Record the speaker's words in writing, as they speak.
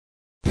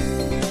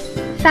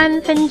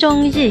3分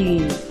钟日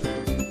语。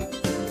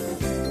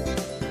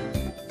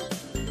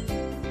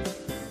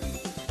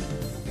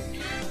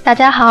大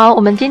家好，我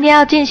们今天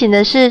要进行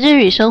的是日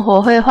语生活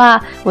绘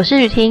画，我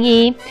是雨婷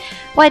怡。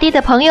外地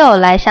的朋友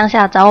来乡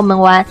下找我们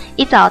玩，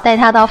一早带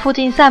他到附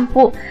近散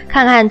步，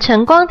看看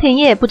晨光田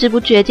野，不知不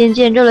觉渐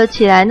渐热了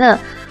起来呢。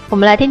我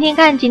们来听听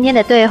看今天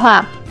的对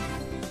话。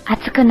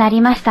暑くな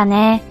りました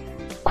ね。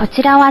こ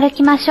ちらを歩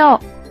きましょう。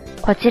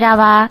こちら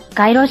は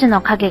街路樹の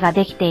影が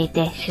できてい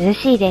て涼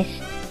しいで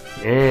す。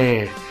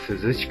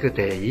涼しく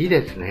ていい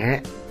です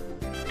ね。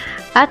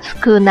暑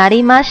くな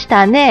りまし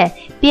たね，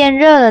变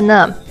热了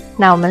呢。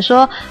那我们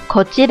说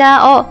こち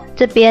らを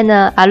这边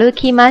呢歩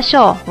きまし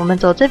ょう，我们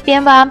走这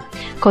边吧。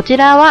こち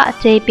らは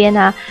这一边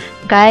啊，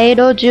街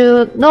路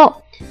樹の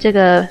这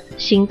个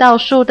行道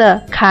树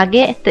的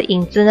影的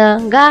影子呢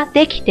が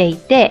できてい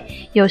て，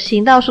有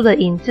行道树的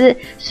影子，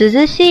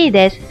涼しい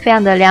です，非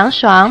常的凉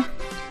爽。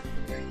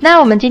那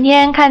我们今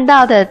天看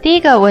到的第一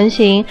个文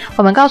型，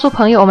我们告诉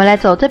朋友我们来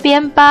走这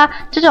边吧，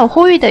这种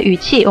呼吁的语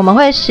气我们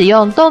会使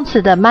用动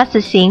词的ます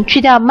形，去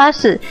掉ま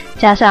す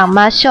加上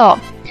ましょう。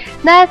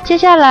那接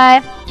下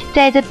来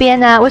在这边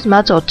呢，为什么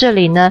要走这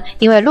里呢？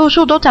因为路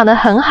树都长得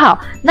很好，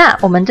那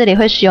我们这里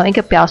会使用一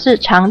个表示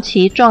长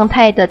期状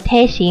态的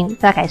て形，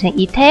把它改成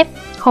いて，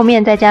后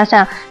面再加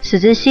上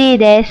涼しい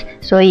です，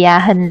所以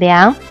很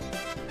凉。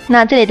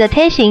那这里的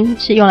て形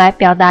是用来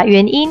表达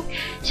原因。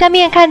下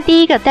面看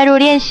第一个代入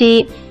练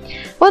习，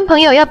问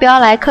朋友要不要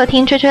来客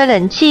厅吹吹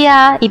冷气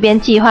啊，一边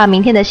计划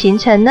明天的行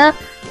程呢。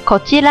こ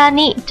ちら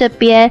に这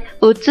边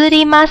移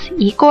ります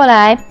移过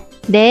来。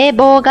冷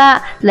房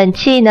が冷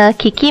气呢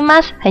きき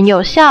ます很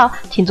有效，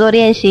请做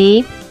练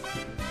习。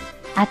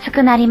暑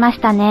くなりまし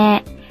た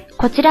ね。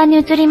こちらに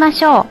移りま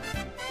しょ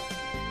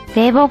う。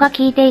冷房が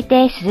きいてい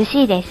て涼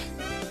しいです。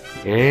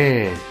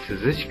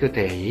涼しく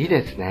ていい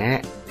です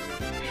ね。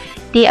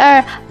第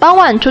二，傍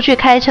晚出去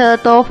开车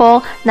兜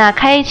风，那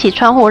开启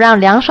窗户让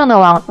凉爽的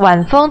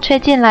晚风吹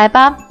进来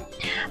吧。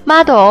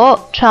窓を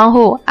窗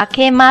户開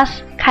けま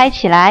す开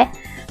起来。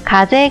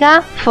風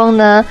が风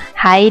呢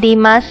入り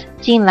ます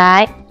进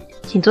来。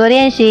请做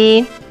练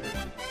习。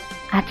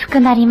暑く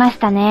なりまし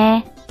た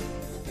ね。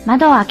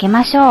窓を開け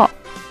ましょう。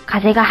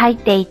風が入っ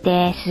てい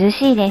て涼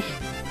しいです。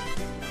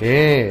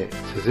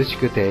涼し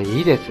くて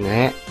いいです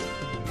ね。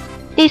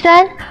第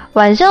三，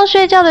晚上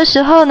睡觉的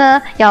时候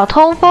呢，要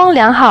通风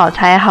良好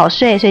才好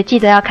睡，所以记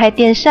得要开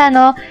电扇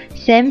哦。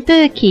扇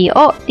風機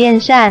を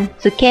電扇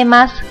つけ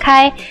ます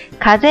开。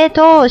風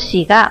通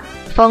しが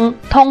通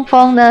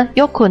风呢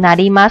良くな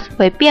ります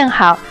会变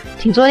好，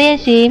请做练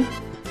习。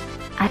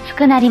暑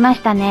くなりま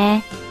した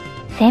ね。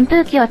扇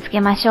風機をつ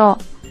けましょ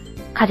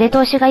う。風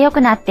通しが良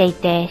くなってい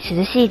て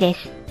涼しいで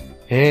す。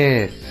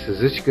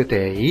涼しく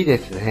ていいで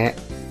すね。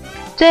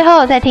最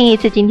后再听一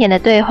次今天的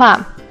对话。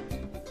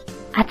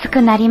暑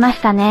くなりまし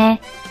た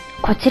ね。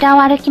こちら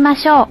を歩きま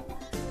しょう。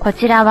こ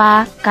ちら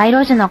は街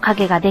路樹の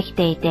影ができ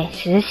ていて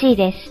涼しい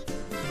です。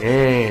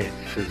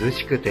涼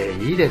しくて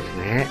いいです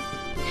ね。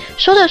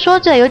说着说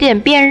着有点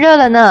变热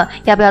了呢，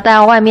要不要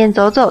到外面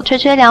走走吹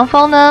吹凉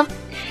风呢？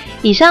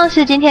以上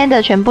是今天的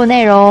全部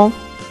内容。